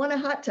I want a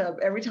hot tub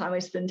every time I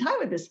spend time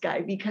with this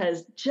guy,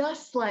 because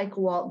just like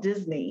Walt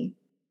Disney,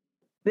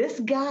 this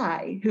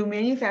guy who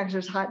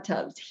manufactures hot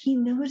tubs, he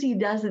knows he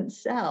doesn't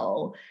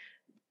sell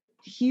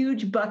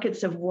huge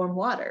buckets of warm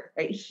water,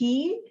 right?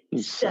 He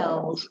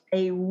sells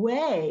a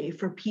way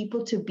for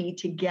people to be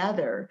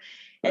together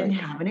and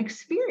have an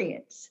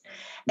experience.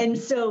 And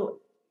so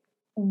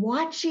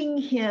watching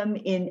him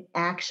in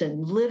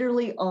action,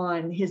 literally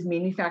on his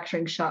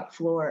manufacturing shop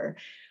floor,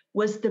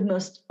 was the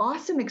most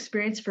awesome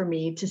experience for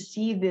me to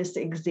see this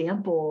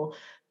example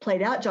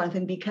played out,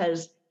 Jonathan,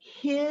 because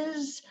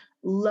his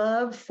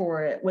love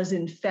for it was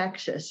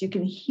infectious. You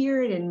can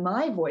hear it in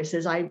my voice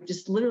as I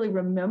just literally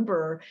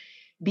remember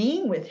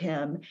being with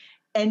him.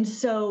 And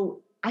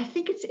so I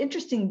think it's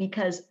interesting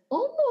because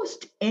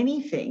almost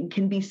anything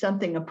can be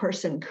something a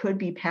person could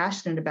be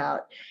passionate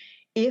about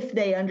if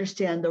they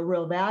understand the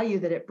real value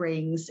that it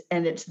brings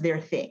and it's their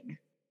thing.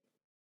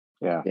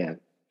 Yeah.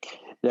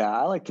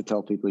 I like to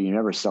tell people you're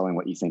never selling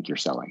what you think you're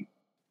selling.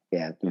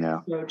 Yeah.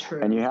 So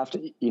true. And you have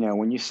to,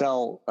 when you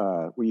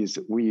sell, we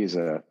use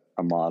a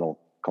model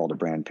called a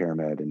brand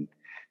pyramid, and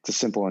it's a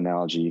simple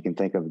analogy. You can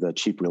think of the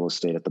cheap real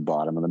estate at the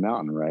bottom of the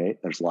mountain, right?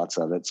 There's lots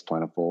of it. It's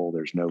plentiful.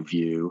 There's no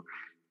view.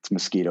 It's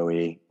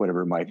mosquito-y,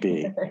 whatever it might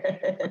be.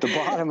 At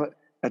the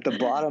at the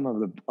bottom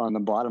on the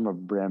bottom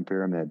of brand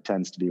pyramid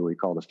tends to be what we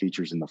call the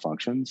features and the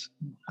functions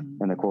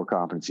and the core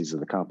competencies of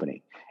the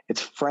company.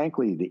 It's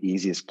frankly the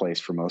easiest place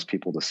for most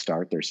people to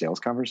start their sales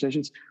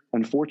conversations.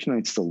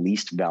 Unfortunately, it's the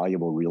least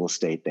valuable real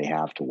estate they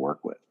have to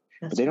work with.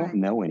 But they don't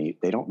know any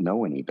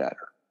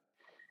better.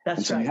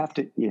 That's so right. You have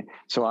to. Yeah,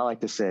 so I like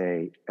to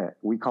say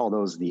we call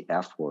those the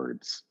F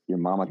words. Your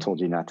mama told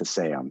you not to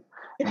say them.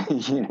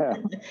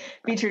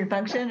 Feature and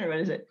function, or what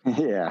is it?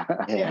 Yeah.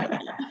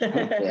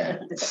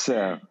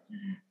 So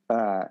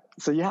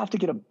you have to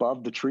get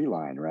above the tree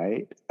line,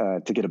 right?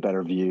 To get a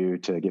better view,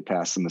 to get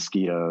past the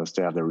mosquitoes,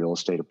 to have the real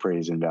estate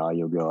appraised and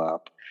value go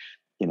up.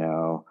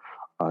 To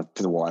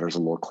the water's a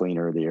little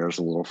cleaner, the air's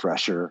a little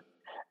fresher.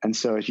 And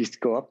so as you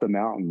go up the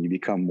mountain, you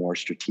become more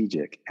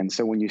strategic. And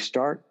so when you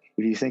start,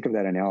 if you think of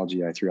that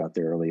analogy I threw out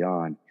there early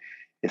on,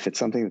 if it's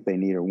something that they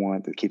need or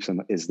want that keeps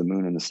them is the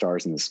moon and the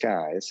stars and the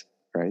skies,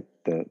 right?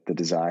 The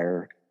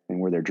desire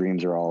and where their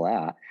dreams are all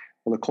at.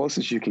 Well, the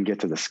closest you can get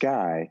to the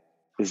sky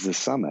is the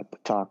summit, the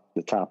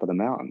top of the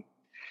mountain.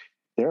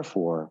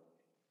 Therefore,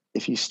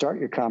 if you start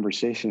your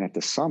conversation at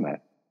the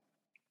summit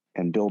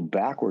and build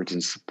backwards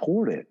and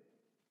support it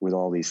with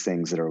all these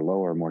things that are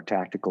lower, more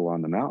tactical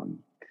on the mountain,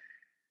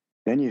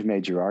 then you've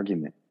made your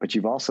argument, but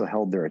you've also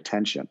held their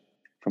attention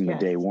from the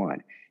day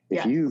one.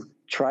 If you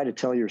try to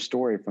tell your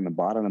story from the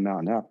bottom of the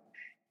mountain up,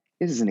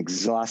 it is an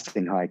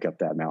exhausting hike up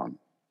that mountain.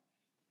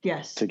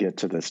 Yes. To get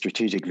to the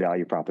strategic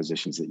value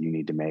propositions that you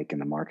need to make in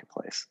the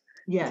marketplace.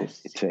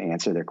 Yes. To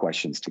answer their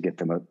questions, to get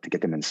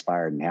them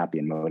inspired and happy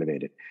and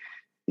motivated.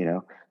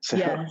 So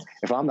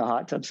if I'm the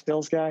hot tub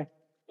sales guy,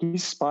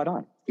 he's spot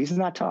on. He's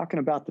not talking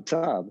about the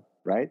tub,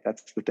 right?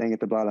 That's the thing at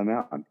the bottom of the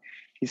mountain.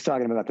 He's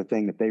talking about the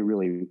thing that they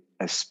really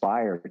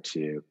aspire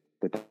to,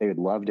 that they would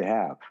love to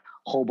have.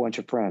 Whole bunch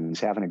of friends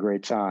having a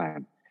great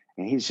time.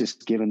 And he's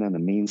just giving them the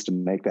means to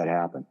make that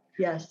happen.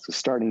 Yes. So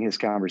starting his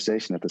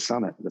conversation at the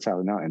summit, that's how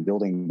the mountain, and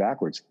building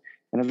backwards.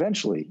 And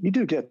eventually you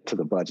do get to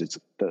the budgets,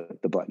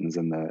 the buttons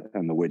and the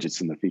widgets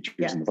and the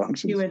features and the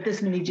functions. You want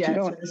this many jets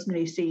or this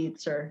many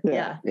seats or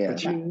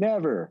But you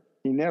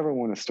never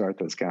want to start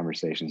those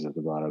conversations at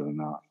the bottom of the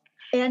mountain.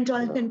 And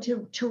Jonathan,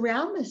 to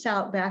round this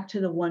out back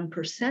to the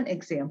 1%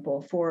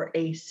 example for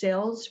a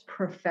sales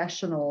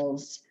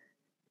professional's,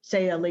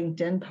 say a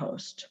LinkedIn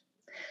post,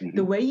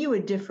 the way you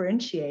would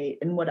differentiate,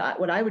 and what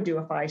I would do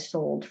if I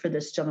sold for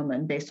this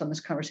gentleman based on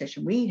this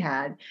conversation we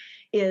had,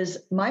 is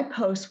my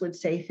post would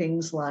say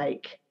things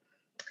like,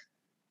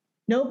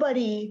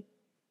 nobody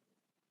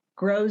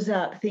grows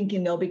up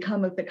thinking they'll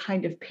become the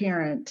kind of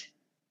parent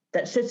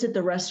that sits at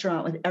the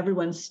restaurant with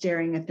everyone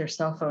staring at their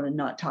cell phone and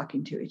not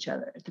talking to each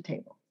other at the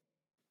table.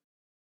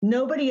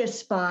 Nobody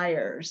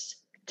aspires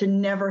to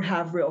never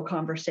have real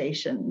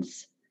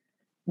conversations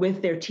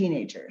with their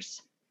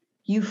teenagers.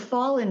 You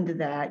fall into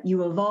that,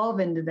 you evolve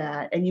into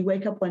that, and you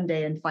wake up one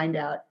day and find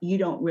out you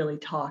don't really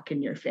talk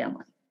in your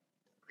family.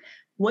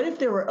 What if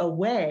there were a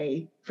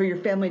way for your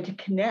family to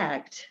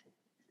connect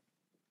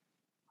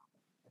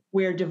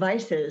where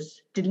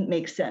devices didn't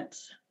make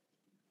sense?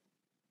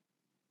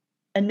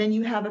 And then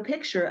you have a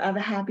picture of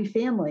a happy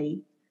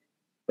family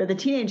where the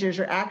teenagers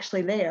are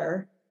actually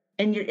there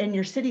and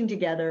you're sitting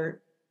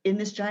together in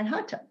this giant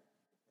hot tub.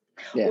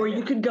 Yeah. Or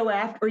you could go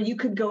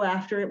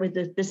after it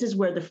with this is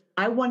where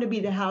I want to be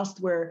the house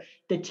where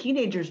the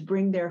teenagers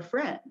bring their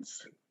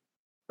friends,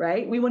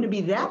 right? We want to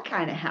be that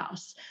kind of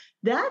house.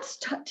 That's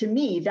to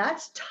me,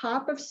 that's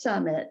top of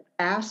summit,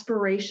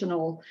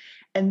 aspirational.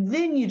 And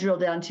then you drill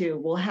down to,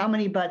 well, how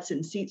many butts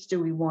and seats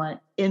do we want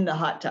in the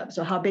hot tub?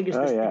 So how big is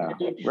this thing going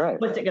to be? Right.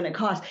 What's it going to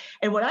cost?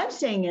 And what I'm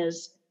saying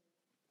is,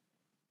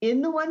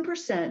 in the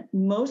 1%,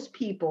 most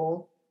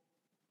people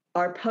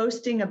are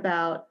posting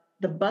about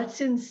the butts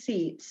and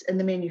seats and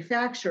the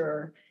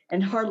manufacturer,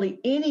 and hardly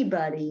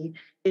anybody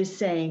is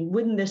saying,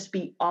 wouldn't this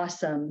be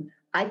awesome?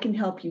 I can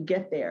help you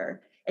get there.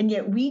 And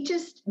yet we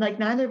just, like,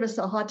 neither of us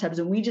saw hot tubs,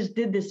 and we just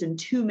did this in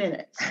 2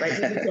 minutes, right?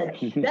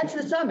 We said, that's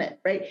the summit,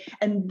 right?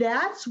 And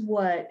that's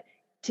what,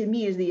 to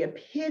me, is the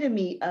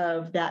epitome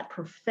of that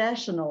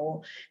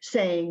professional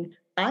saying,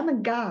 I'm a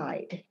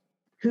guide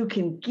who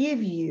can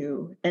give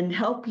you and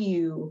help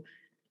you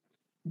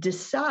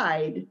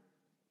decide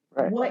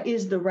what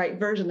is the right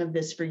version of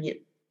this for you.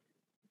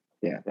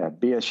 Yeah.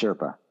 Be a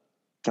Sherpa.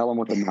 Tell them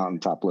what the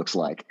mountaintop looks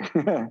like.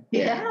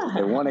 Yeah.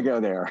 They want to go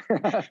there.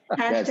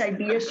 Hashtag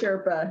be a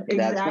Sherpa. Exactly.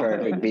 That's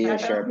perfect. Be a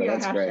Sherpa.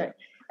 That's hashtag.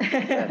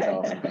 Great. That's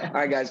awesome. All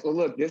right, guys. Well,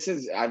 look,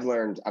 I've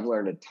learned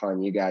a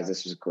ton. You guys,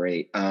 this was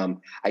great.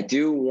 I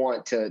do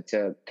want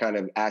to kind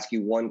of ask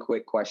you one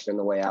quick question on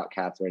the way out,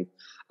 Catherine.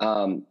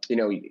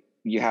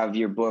 You have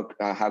your book,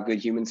 How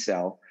Good Humans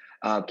Sell.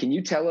 Can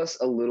you tell us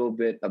a little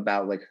bit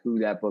about like who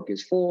that book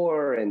is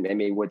for and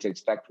maybe what to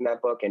expect from that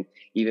book, and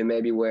even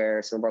maybe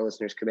where some of our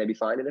listeners could maybe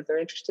find it if they're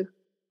interested?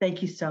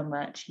 Thank you so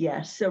much.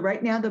 Yes. So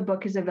right now the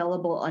book is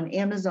available on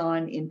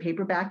Amazon in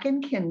paperback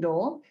and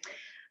Kindle.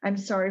 I'm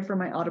sorry for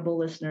my Audible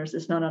listeners.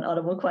 It's not on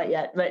Audible quite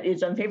yet, but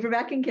it's on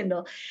paperback and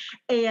Kindle.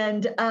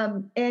 And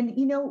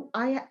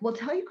I will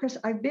tell you, Chris,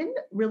 I've been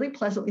really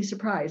pleasantly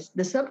surprised.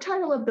 The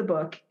subtitle of the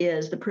book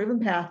is The Proven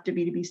Path to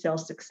B2B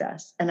Sales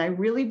Success. And I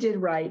really did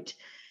write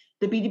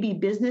the B2B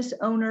business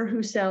owner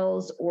who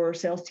sells or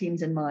sales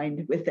teams in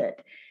mind with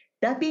it.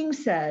 That being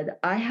said,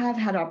 I have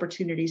had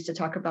opportunities to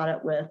talk about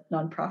it with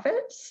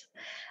nonprofits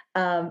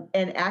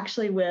and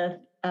actually with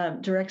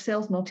direct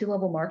sales,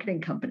 multi-level marketing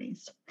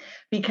companies,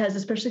 because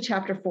especially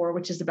chapter 4,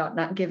 which is about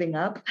not giving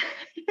up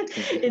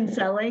in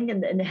selling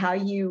and how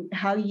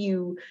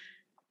you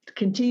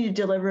continue to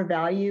deliver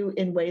value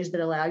in ways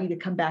that allow you to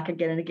come back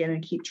again and again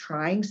and keep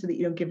trying so that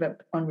you don't give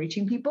up on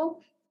reaching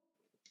people.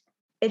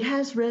 It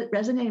has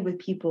resonated with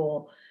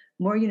people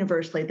more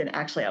universally than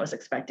actually I was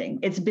expecting.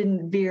 It's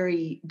been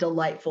very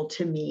delightful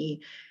to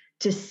me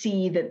to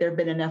see that there have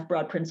been enough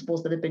broad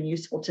principles that have been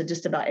useful to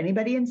just about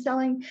anybody in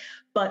selling,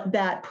 but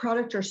that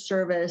product or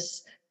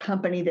service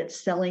company that's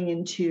selling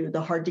into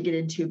the hard to get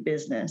into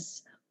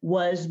business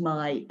was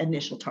my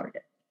initial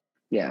target.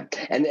 Yeah.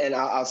 And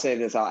I'll say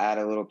this, I'll add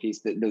a little piece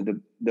that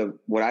the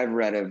what I've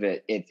read of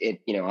it,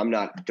 I'm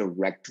not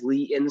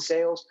directly in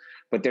sales,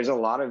 but there's a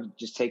lot of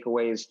just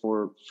takeaways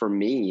for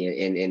me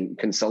in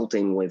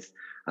consulting with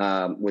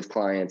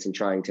clients and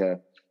trying to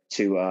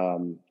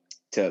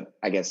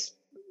I guess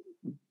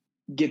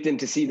get them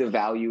to see the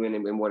value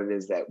in what it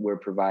is that we're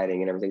providing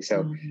and everything.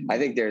 So I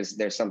think there's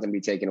something to be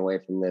taken away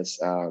from this,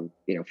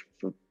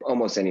 for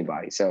almost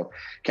anybody. So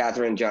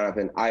Catherine,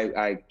 Jonathan,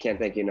 I can't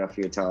thank you enough for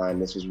your time.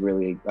 This was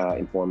really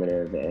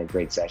informative and a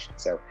great session.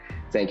 So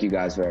thank you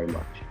guys very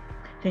much.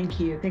 Thank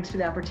you. Thanks for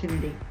the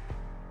opportunity.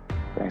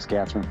 Thanks,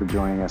 Catherine, for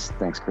joining us.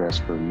 Thanks, Chris,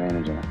 for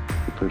managing it.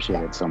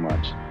 Appreciate it so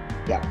much.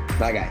 Yeah.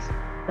 Bye, guys.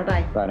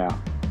 Bye-bye. Bye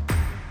now.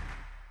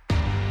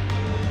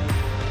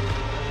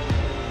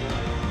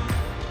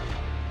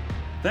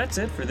 That's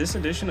it for this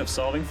edition of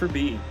Solving for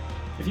B.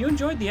 If you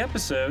enjoyed the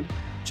episode,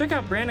 check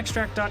out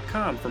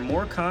brandextract.com for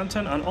more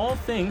content on all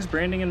things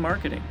branding and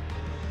marketing.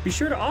 Be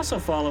sure to also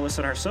follow us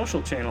on our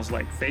social channels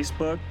like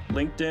Facebook,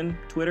 LinkedIn,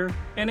 Twitter,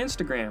 and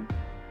Instagram.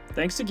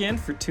 Thanks again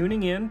for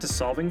tuning in to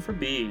Solving for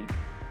B.